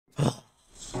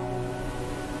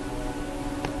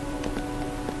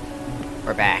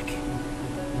We're back.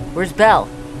 Where's Belle?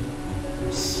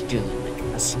 Still in the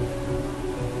castle.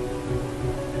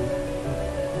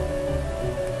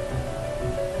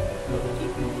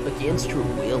 Against her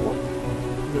will?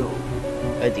 No.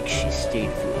 I think she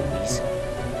stayed for a reason.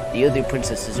 The other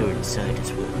princesses are inside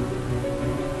as well.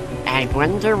 I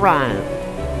wonder why.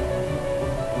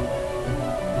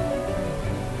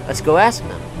 Let's go ask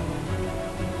them.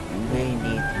 You may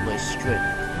need my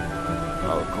strength.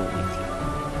 I'll go with you.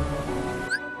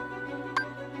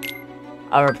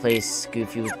 I'll replace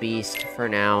Goofy with Beast for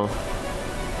now.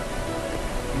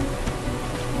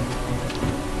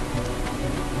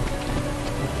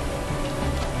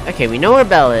 Okay, we know where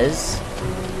Belle is.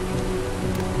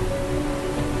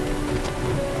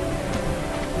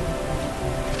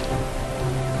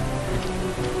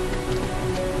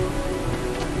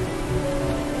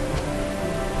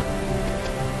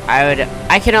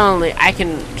 I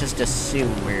can just assume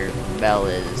where Belle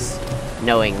is,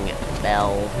 knowing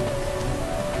Belle.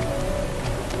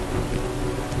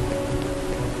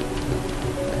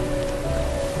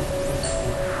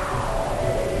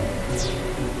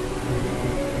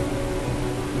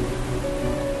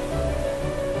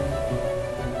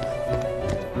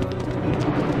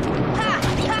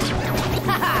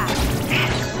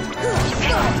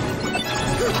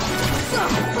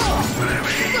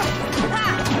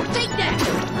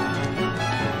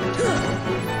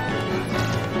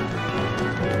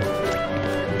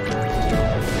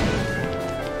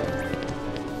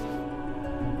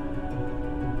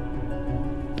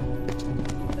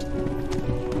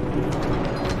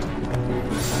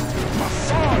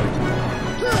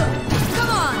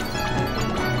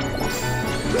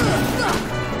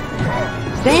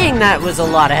 Dang, that was a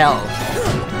lot of health.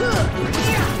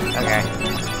 Okay.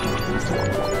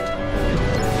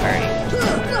 Alright.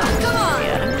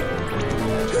 Yeah.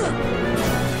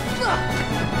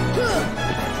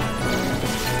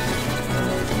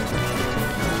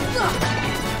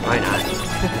 Why not?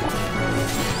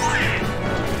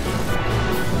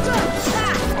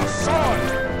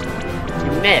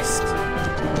 You missed.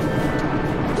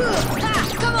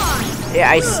 Yeah,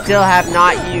 I still have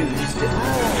not used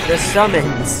the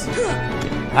summons.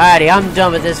 Alrighty, I'm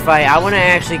done with this fight. I want to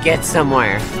actually get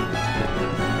somewhere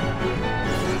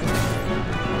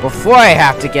before I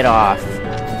have to get off.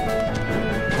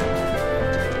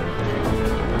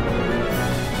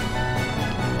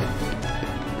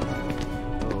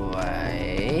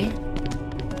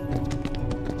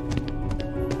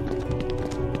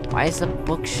 Why is the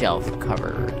bookshelf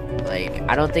covered? Like,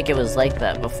 I don't think it was like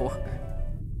that before.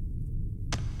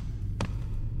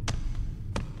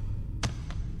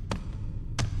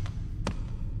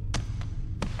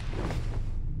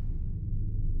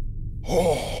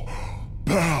 Oh,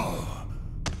 Belle!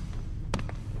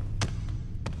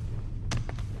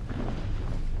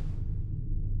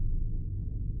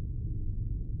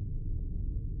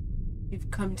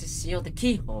 You've come to seal the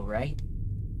keyhole, right?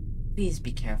 Please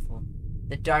be careful.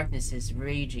 The darkness is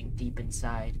raging deep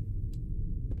inside.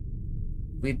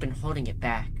 We've been holding it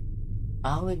back.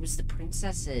 Oh, it was the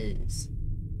princesses.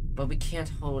 But we can't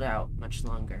hold out much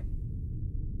longer.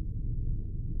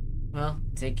 Well,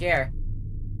 take care.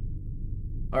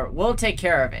 Or, we'll take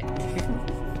care of it.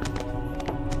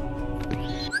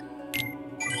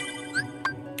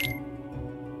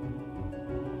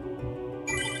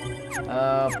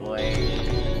 Oh, boy.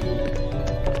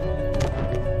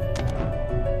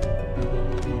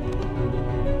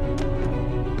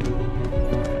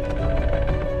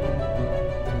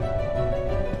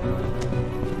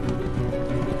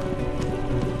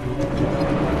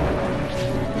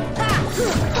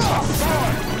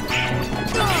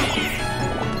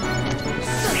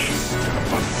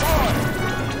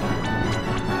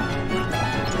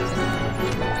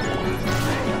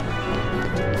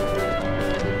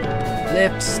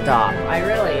 Lift stop. I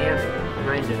really am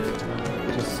trying to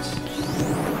just...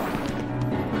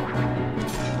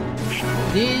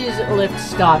 These lift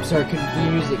stops are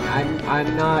confusing.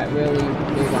 I'm not really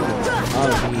big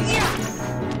on these.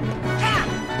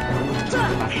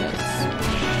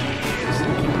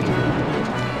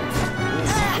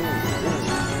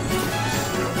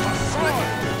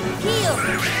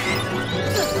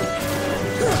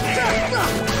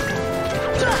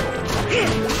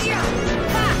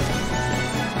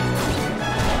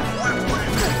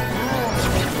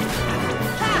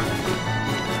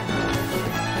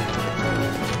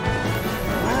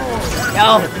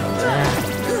 No!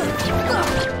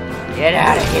 Get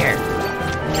out of here!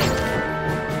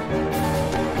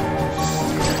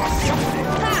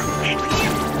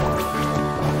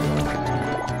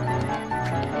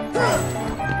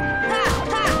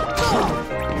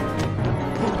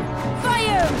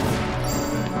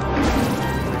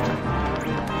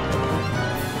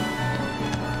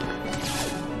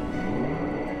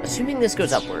 this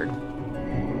goes upward.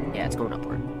 Yeah, it's going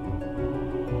upward.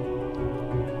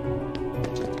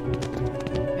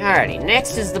 Alrighty,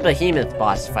 next is the Behemoth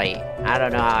boss fight. I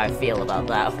don't know how I feel about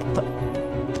that.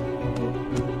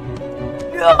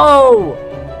 No!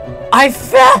 I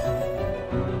fell!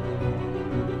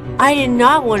 I did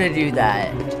not want to do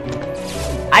that.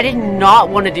 I did not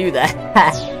want to do that.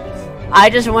 I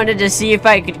just wanted to see if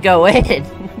I could go in.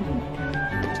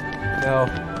 No.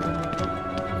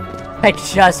 I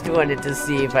just wanted to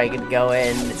see if I could go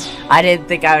in. I didn't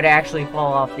think I would actually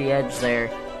fall off the edge there.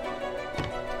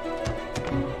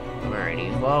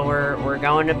 Alrighty, well, we're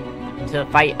going to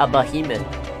fight a behemoth.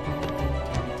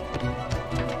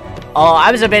 Oh,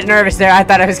 I was a bit nervous there. I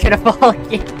thought I was gonna fall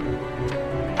again.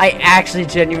 I actually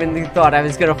genuinely thought I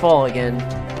was gonna fall again.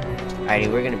 Alrighty,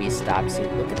 we're gonna be stopped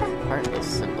soon. Look at that heartless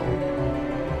symbol.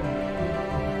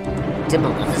 Dim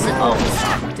Maleficent? Oh,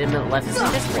 stop. Dim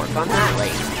Maleficent, just work on that,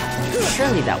 like,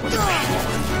 surely that wasn't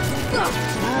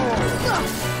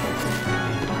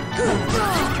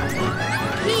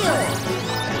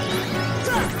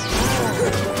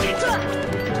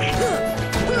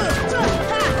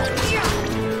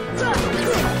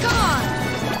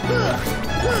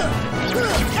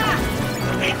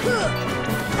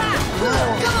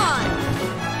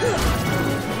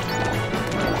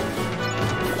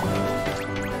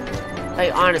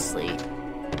like, honestly,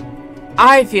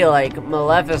 I feel like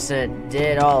Maleficent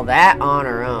did all that on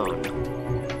her own.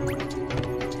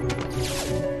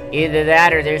 Either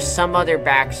that or there's some other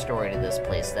backstory to this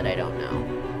place that I don't know.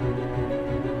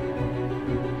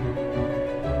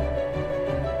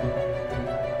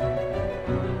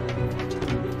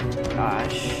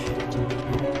 Gosh.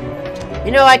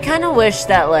 You know, I kind of wish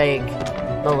that, like,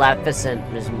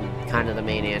 Maleficent was kind of the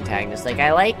main antagonist. Like,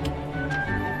 I like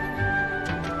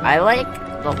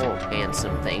the whole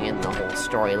Ansem thing and the whole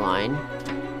storyline.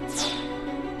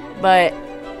 But,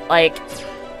 like,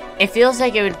 it feels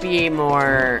like it would be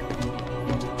more,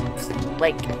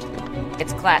 like,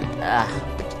 it's I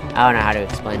don't know how to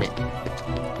explain it.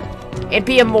 It'd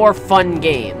be a more fun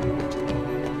game.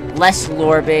 Less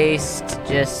lore-based,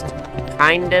 just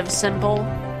kind of simple.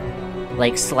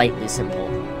 Like, slightly simple.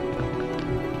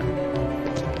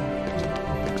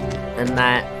 And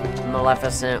that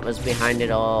Maleficent was behind it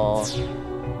all.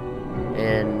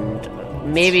 And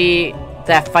maybe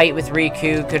that fight with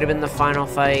Riku could have been the final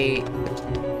fight.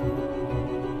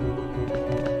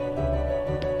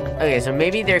 Okay, so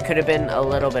maybe there could have been a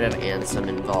little bit of Ansem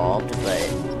involved,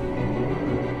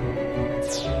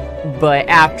 but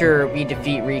after we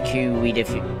defeat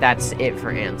Riku, that's it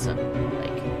for Ansem.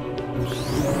 Like,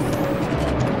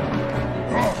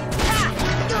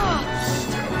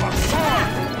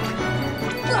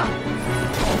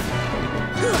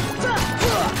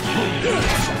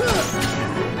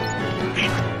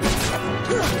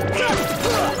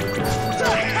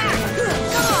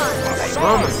 we're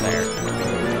almost there.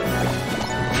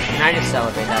 Can I just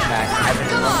celebrate that fact? I've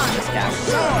been loving this castle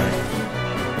so hard.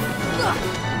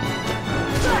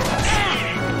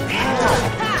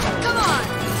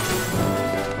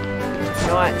 You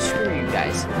know what? Screw you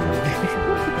guys.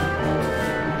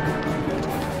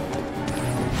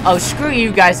 Oh, screw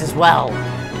you guys as well.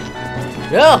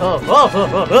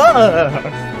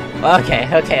 Okay,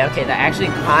 that actually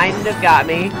kind of got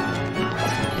me.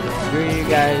 Screw you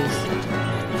guys.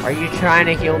 Are you trying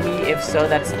to heal me? If so,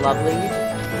 that's lovely.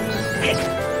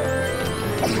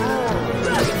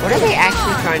 What are they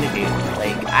actually trying to do?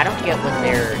 Like, I don't get what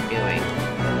they're doing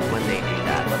when they do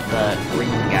that. What the green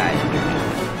guys are doing.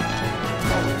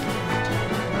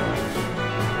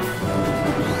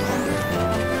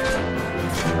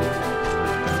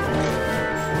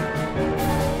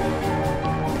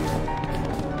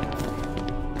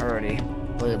 Alrighty,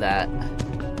 look at that.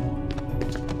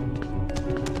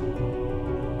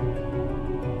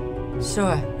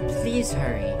 Sora, please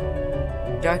hurry.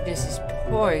 Darkness is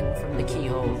pouring from the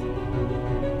keyhole.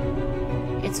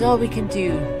 It's all we can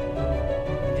do.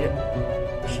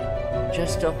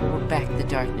 Just to hold back the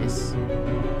darkness.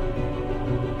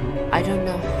 I don't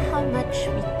know how much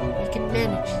we can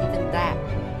manage even that.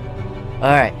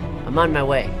 Alright, I'm on my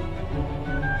way.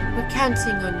 We're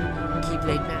counting on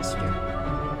Keyblade Master.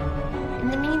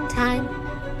 In the meantime,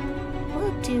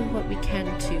 we'll do what we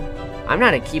can to... I'm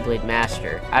not a Keyblade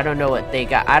Master. I don't know what they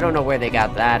got. I don't know where they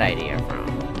got that idea from.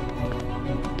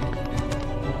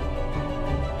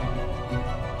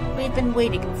 We've been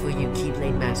waiting for you,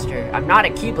 Keyblade Master. I'm not a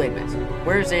Keyblade Master.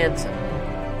 Where's Ansem?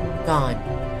 Gone.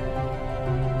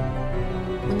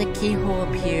 When the keyhole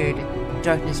appeared,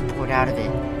 darkness poured out of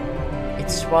it. It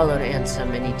swallowed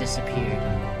Ansem and he disappeared.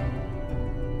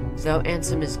 Though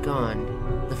Ansem is gone,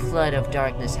 the flood of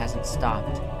darkness hasn't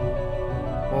stopped.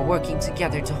 We're working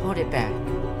together to hold it back.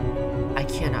 I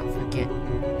cannot forget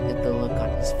the look on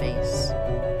his face.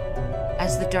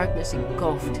 As the darkness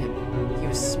engulfed him, he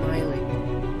was smiling.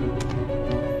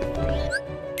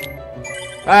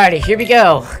 Alrighty, here we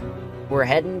go. We're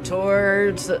heading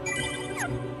towards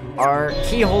our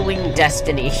keyholing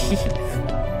destiny.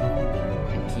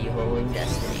 Keyholing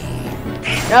destiny.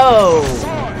 No!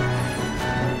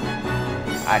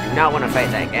 I do not want to fight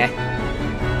that guy.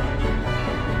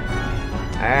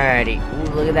 Alrighty. Ooh,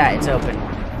 look at that. It's open.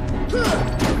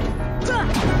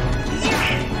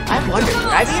 I wonder,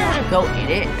 would I be able to go in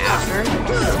it after?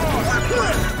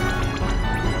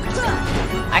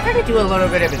 I gotta do a little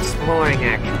bit of exploring,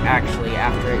 actually,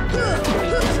 after I beat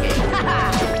this game.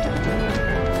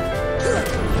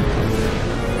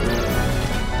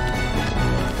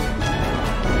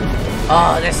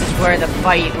 Oh, this is where the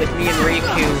fight with me and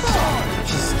Riku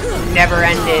just never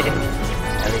ended.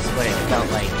 At least what it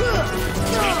felt like.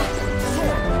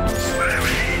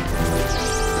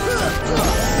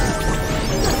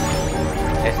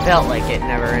 It felt like it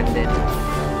never ended.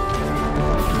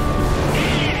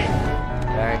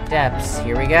 Dark depths,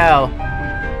 here we go.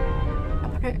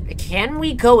 Can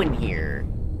we go in here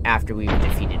after we've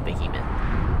defeated Behemoth?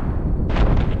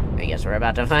 I guess we're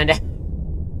about to find out.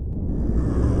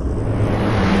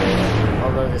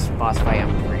 Although this boss fight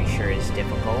I'm pretty sure is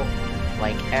difficult.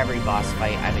 Like every boss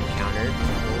fight I've encountered.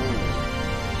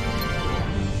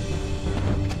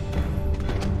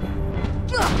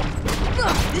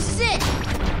 This is it!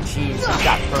 Jeez, he's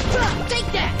got purple.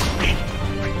 Take that!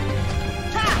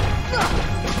 Ha!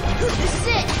 This is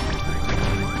it!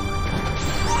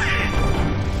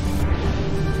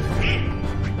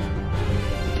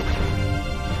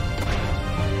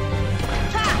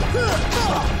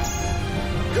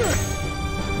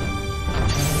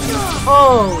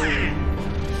 Oh!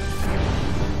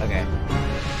 Okay.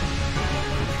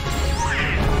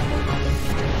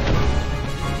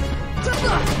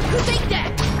 Take that!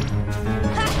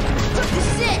 This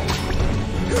is it!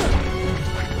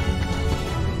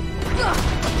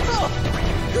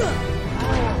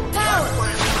 Power!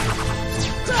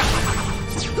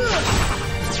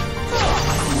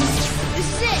 This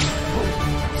is it!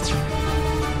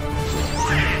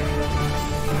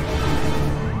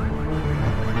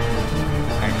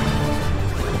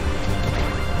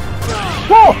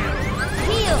 Whoa!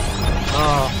 Heal!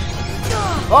 Oh.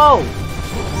 Oh!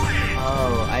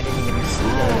 Oh, I didn't even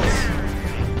see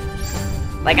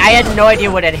those. Like, I had no idea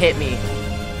what had hit me.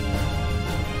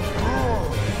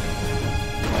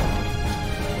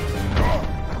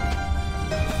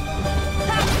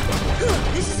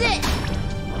 This is it!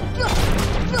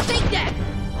 Take that!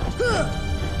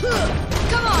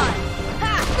 Come on!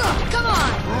 Come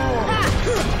on!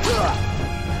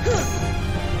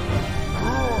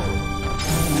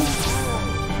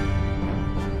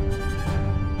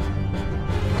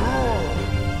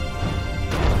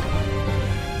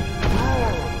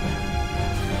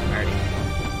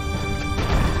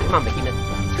 Come on, Behemoth.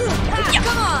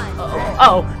 Come on!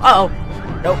 Uh-oh. Uh-oh.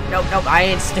 Nope, nope, nope. I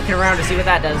ain't sticking around to see what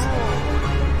that does.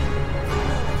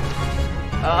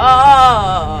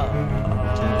 Oh!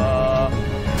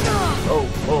 Oh,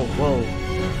 whoa, whoa.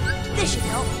 This should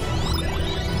help.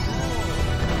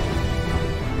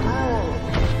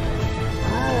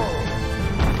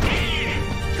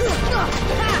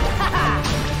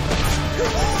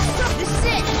 This is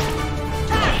it!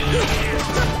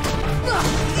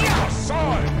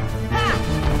 Aside!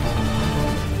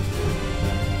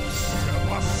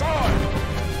 Step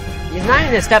aside! He's not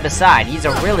even a step aside. He's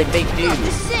a really big dude.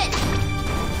 This is it!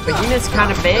 Behemoth's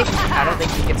kind of big. I don't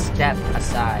think he can step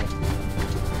aside.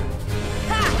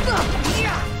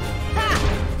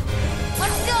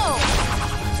 Let's go!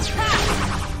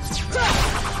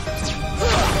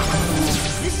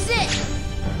 This is it!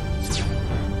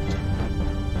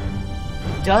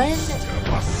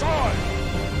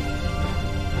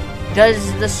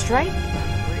 Does the strike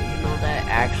regional that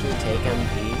actually take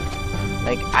MP?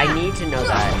 Like, I need to know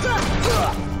that.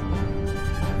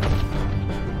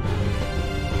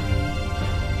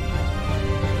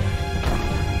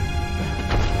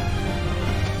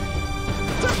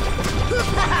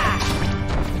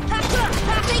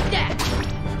 Take that!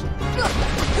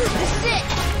 This is it!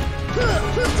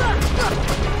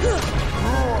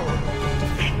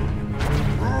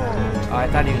 Oh, I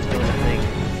thought he was doing a thing.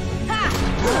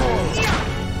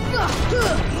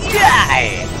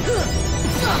 Die!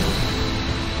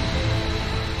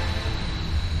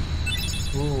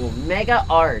 Ooh, Mega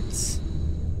Arts.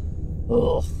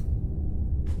 Ugh.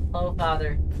 Oh,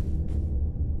 Father.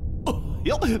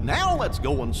 Now let's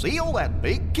go and seal that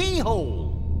big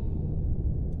keyhole.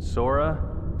 Sora,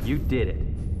 you did it.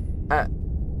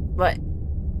 But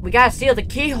we gotta steal the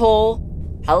keyhole.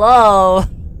 Hello?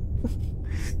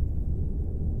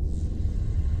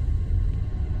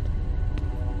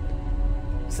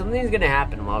 Something's gonna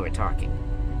happen while we're talking.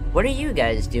 What are you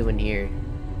guys doing here?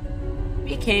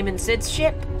 We came in Sid's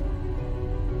ship.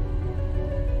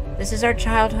 This is our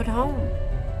childhood home.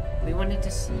 We wanted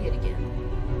to see it again.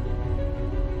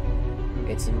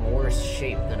 It's in worse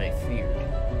shape than I feared.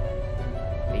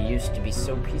 It used to be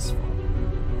so peaceful.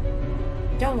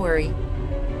 Don't worry.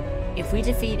 If we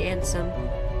defeat Ansem,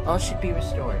 all should be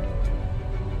restored.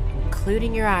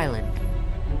 Including your island.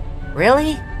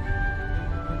 Really?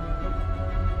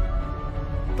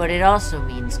 But it also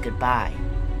means goodbye.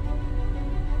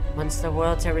 Once the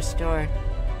worlds are restored,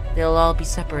 they'll all be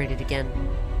separated again.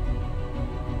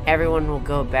 Everyone will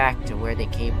go back to where they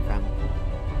came from.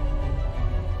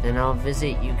 Then I'll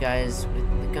visit you guys with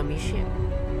the gummy ship.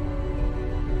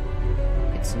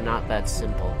 It's not that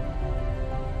simple.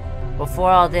 Before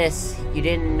all this, you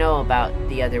didn't know about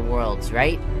the other worlds,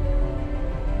 right?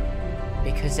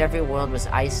 Because every world was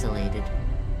isolated.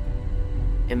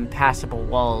 Impassable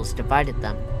walls divided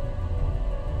them.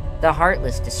 The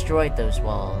Heartless destroyed those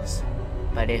walls.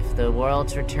 But if the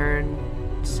worlds return,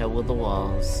 so will the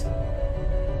walls.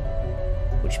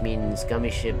 Which means gummy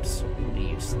ships will be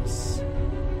useless.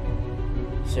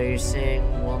 So you're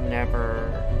saying we'll never...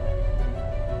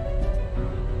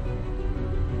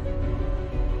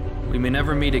 We may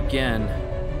never meet again,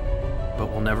 but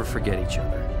we'll never forget each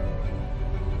other.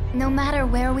 No matter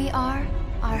where we are,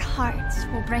 our hearts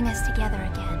will bring us together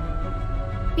again.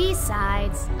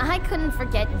 Besides, I couldn't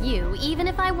forget you even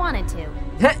if I wanted to.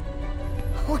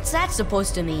 What's that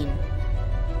supposed to mean?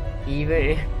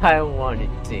 Even if I wanted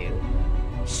to.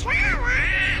 Hurry!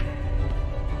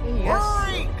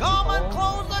 Come and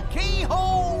close the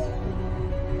keyhole!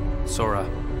 Sora,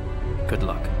 good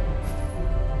luck.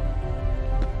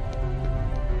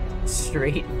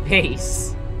 Straight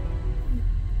face.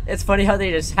 It's funny how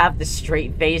they just have the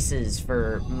straight faces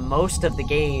for most of the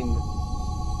game.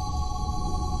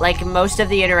 Like, most of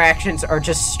the interactions are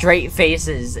just straight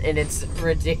faces, and it's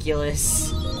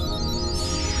ridiculous.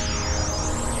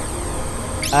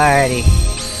 Alrighty.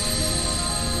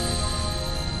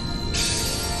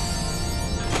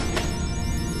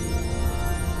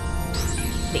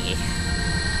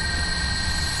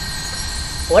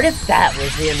 What if that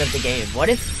was the end of the game? What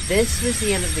if this was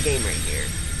the end of the game right here?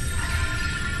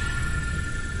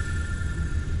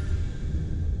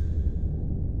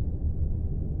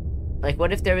 Like,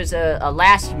 what if there was a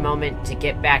last moment to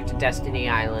get back to Destiny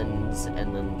Islands,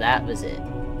 and then that was it?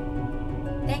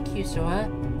 Thank you, Sora.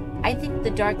 I think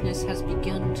the darkness has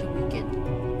begun to weaken.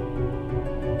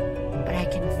 But I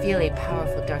can feel a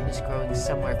powerful darkness growing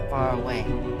somewhere far away.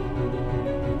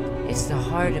 It's the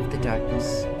heart of the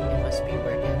darkness. It must be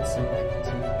where Ansem went.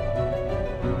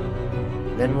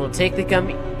 Then we'll take the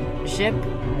gummy ship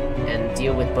and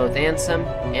deal with both Ansem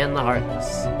and the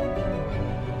Heartless.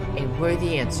 A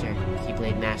worthy answer,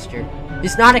 Keyblade Master.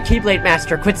 He's not a Keyblade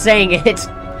Master, quit saying it!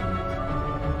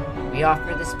 We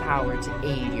offer this power to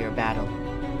aid your battle.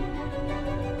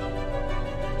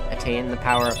 Attain the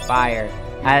power of fire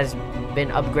has been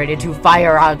upgraded to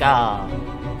Fire-Aga.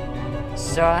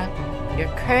 Sora, your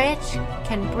courage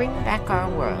can bring back our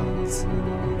worlds.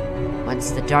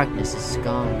 Once the darkness is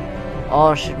gone,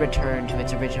 all should return to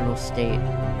its original state.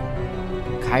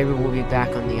 Kairu will be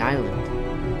back on the island.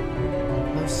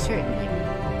 Most certainly.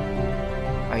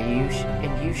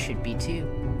 And you should be too.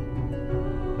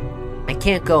 I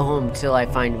can't go home till I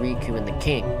find Riku and the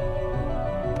king.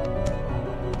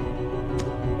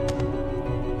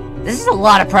 This is a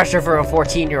lot of pressure for a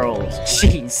 14-year-old.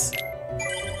 Jeez.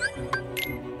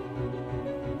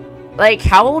 Like,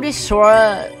 how old is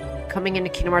Sora coming into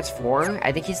Kingdom Hearts 4?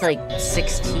 I think he's like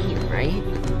 16, right?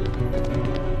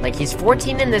 Like, he's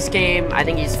 14 in this game. I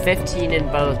think he's 15 in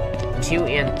both 2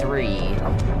 and 3.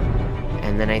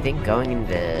 And then I think going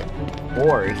into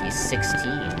 4, he's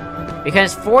 16.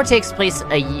 Because 4 takes place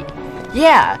a year.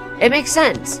 Yeah, it makes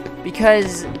sense.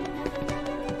 Because...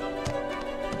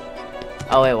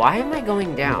 Oh, wait, why am I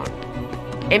going down?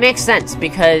 It makes sense,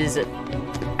 because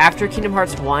after Kingdom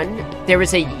Hearts 1, there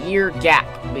was a year gap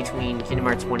between Kingdom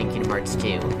Hearts 1 and Kingdom Hearts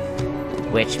 2.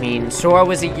 Which means Sora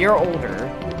was a year older,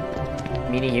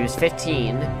 meaning he was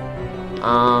 15.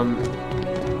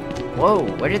 Whoa,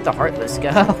 where did the Heartless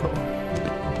go?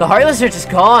 The Heartless are just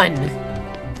gone!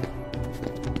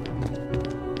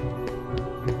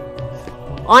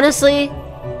 Honestly,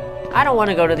 I don't want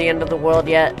to go to the end of the world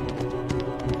yet.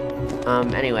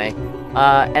 Anyway.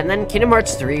 And then Kingdom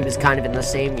Hearts 3 was kind of in the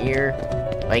same year.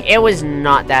 Like, it was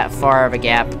not that far of a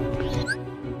gap.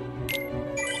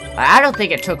 I don't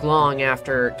think it took long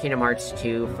after Kingdom Hearts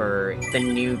 2 for the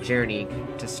new journey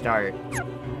to start.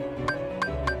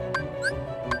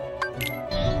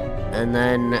 And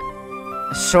then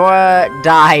Sora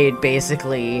died,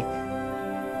 basically.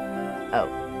 Oh.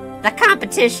 The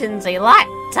competition's a lot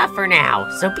tougher now,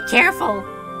 so be careful.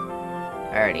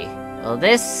 Alrighty. Well,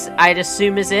 this, I'd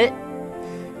assume, is it.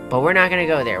 But we're not gonna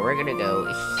go there. We're gonna go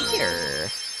here.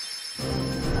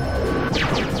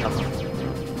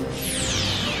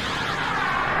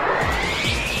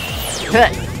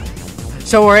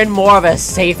 So we're in more of a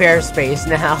safe airspace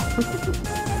now.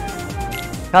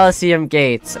 Coliseum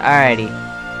gates. Alrighty.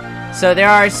 So there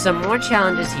are some more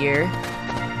challenges here.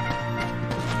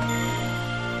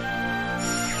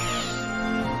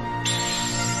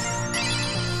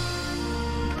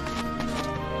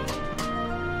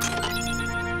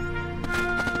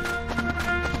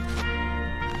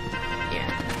 Yeah.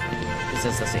 This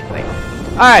is the same way.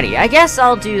 Alrighty, I guess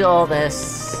I'll do all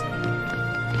this.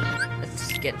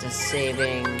 Let's get to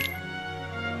saving.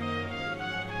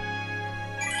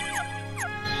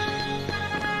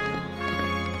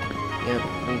 Yep,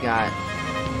 we got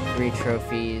 3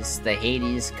 trophies. The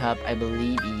Hades Cup, I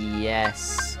believe.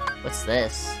 Yes. What's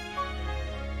this?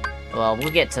 Well,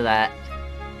 we'll get to that.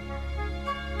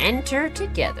 Enter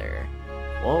together.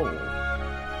 Whoa.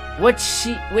 Which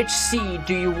seed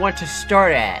do you want to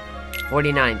start at?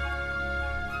 49.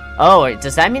 Oh,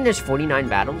 does that mean there's 49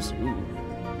 battles? Ooh.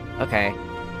 Okay.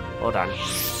 Hold on.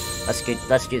 Let's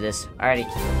do this. Alrighty.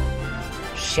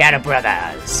 Shadow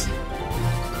Brothers.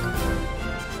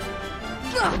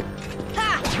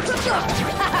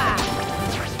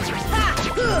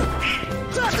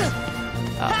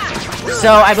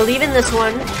 So, I believe in this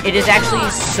one, it is actually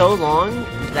so long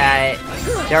that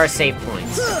there are save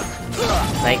points.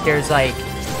 Like, there's like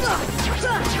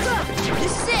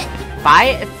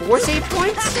 4 save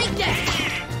points?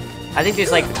 I think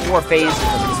there's like 4 phases of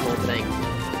this whole thing.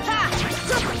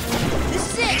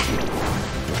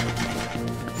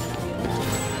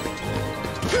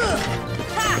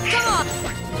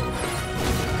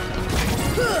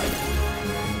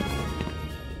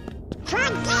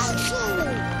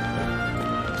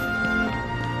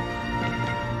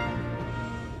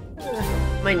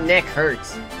 My neck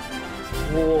hurts.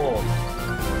 Whoa.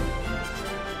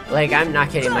 Like, I'm not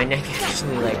kidding, my neck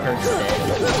actually, like, hurts a bit.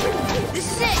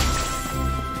 This is it!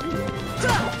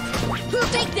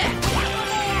 Take that!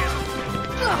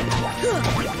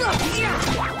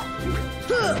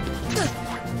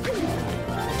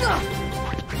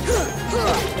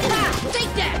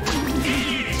 Take that!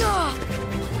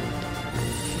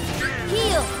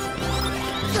 Heal!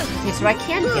 Okay, so I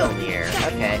can heal in the air.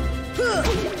 Okay.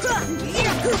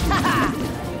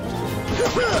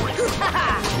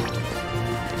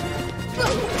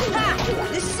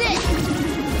 This is it!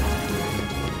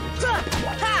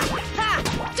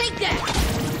 Take that!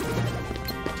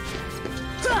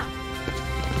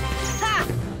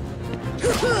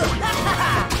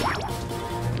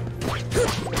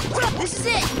 This is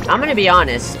it! I'm gonna be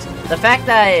honest. The fact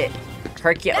that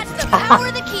Hercules... That's the power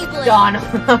of the Keyblade! Donald!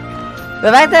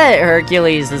 The fact that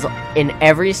Hercules is in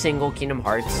every single Kingdom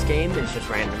Hearts game is just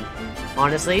random.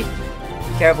 Honestly.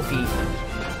 Terrible feat.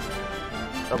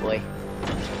 Oh boy.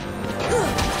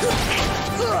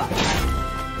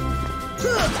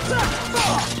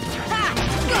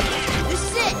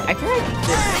 I feel like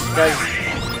this does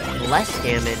less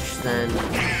damage than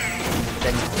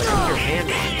your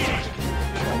damage.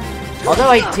 Although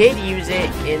I did use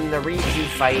it in the Riju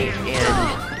fight and...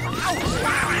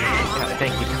 Oh,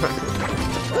 thank you.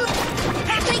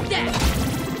 Take that!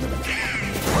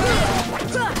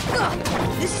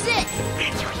 This is it!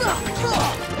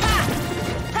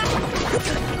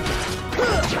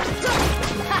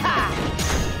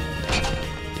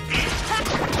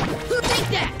 Take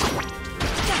that!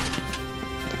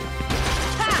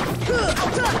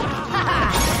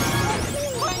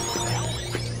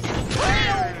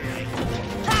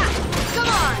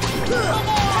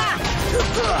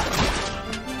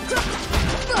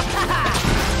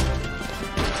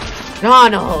 Come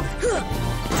on! Donald!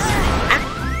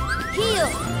 Heal!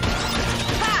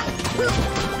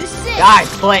 This is it! Die,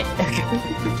 foot!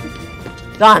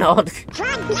 Donald!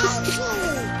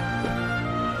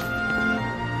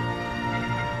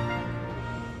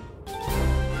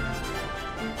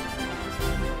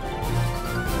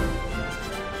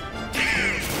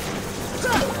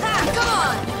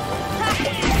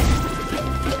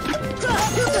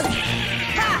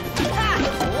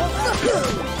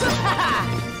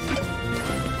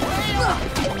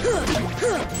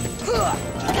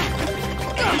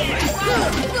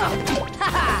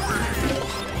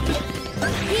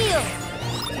 Heal!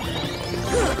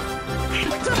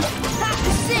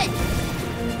 This is it.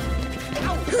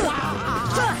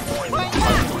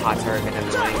 Pots are a bit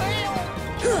annoying.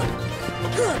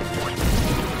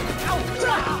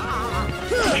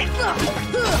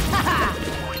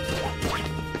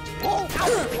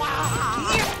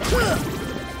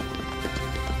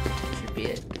 Should be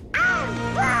it.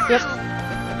 Yep.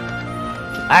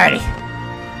 Alrighty.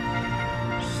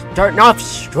 Starting off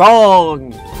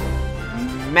strong.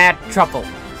 Mad Truffle.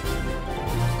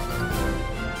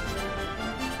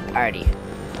 Alrighty.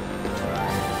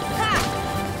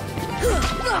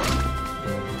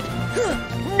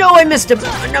 No, I missed him!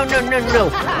 No.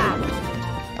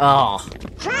 Oh.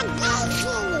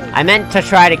 I meant to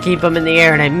try to keep him in the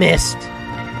air and I missed.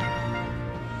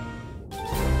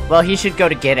 Well, he should go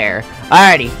to get air.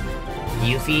 Alrighty.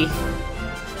 Yuffie.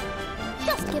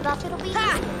 Just give up, it'll be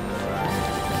easy.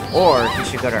 Or he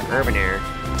should go to urban air.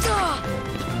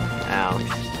 Ouch.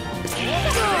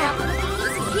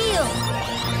 Heal.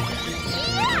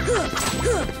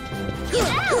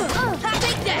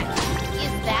 Take that.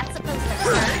 Is that supposed to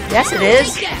hurt? Yes, it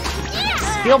is. Take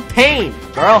that. Feel pain,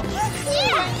 girl.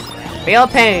 Feel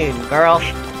pain, girl.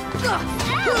 This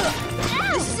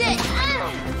is it.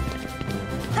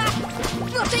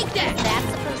 Take that. Is that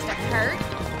supposed to hurt?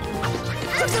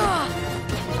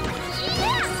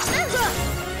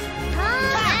 Come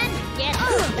and get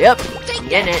it. Yep. Take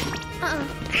Getting it.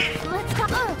 Let's go.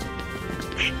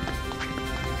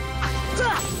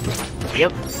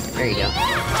 Yep. There you go.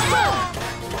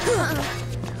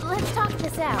 Let's talk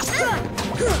this out.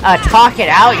 Talk it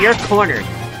out. You're cornered.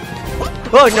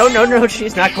 Oh, no.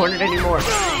 She's not cornered anymore.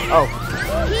 Oh.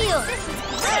 Heal.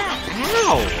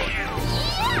 Ow.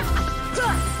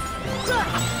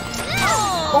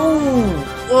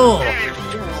 Oh.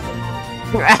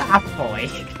 Ah, boy.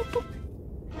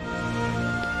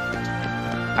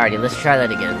 Alrighty, let's try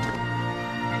that again.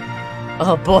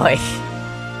 Oh, boy.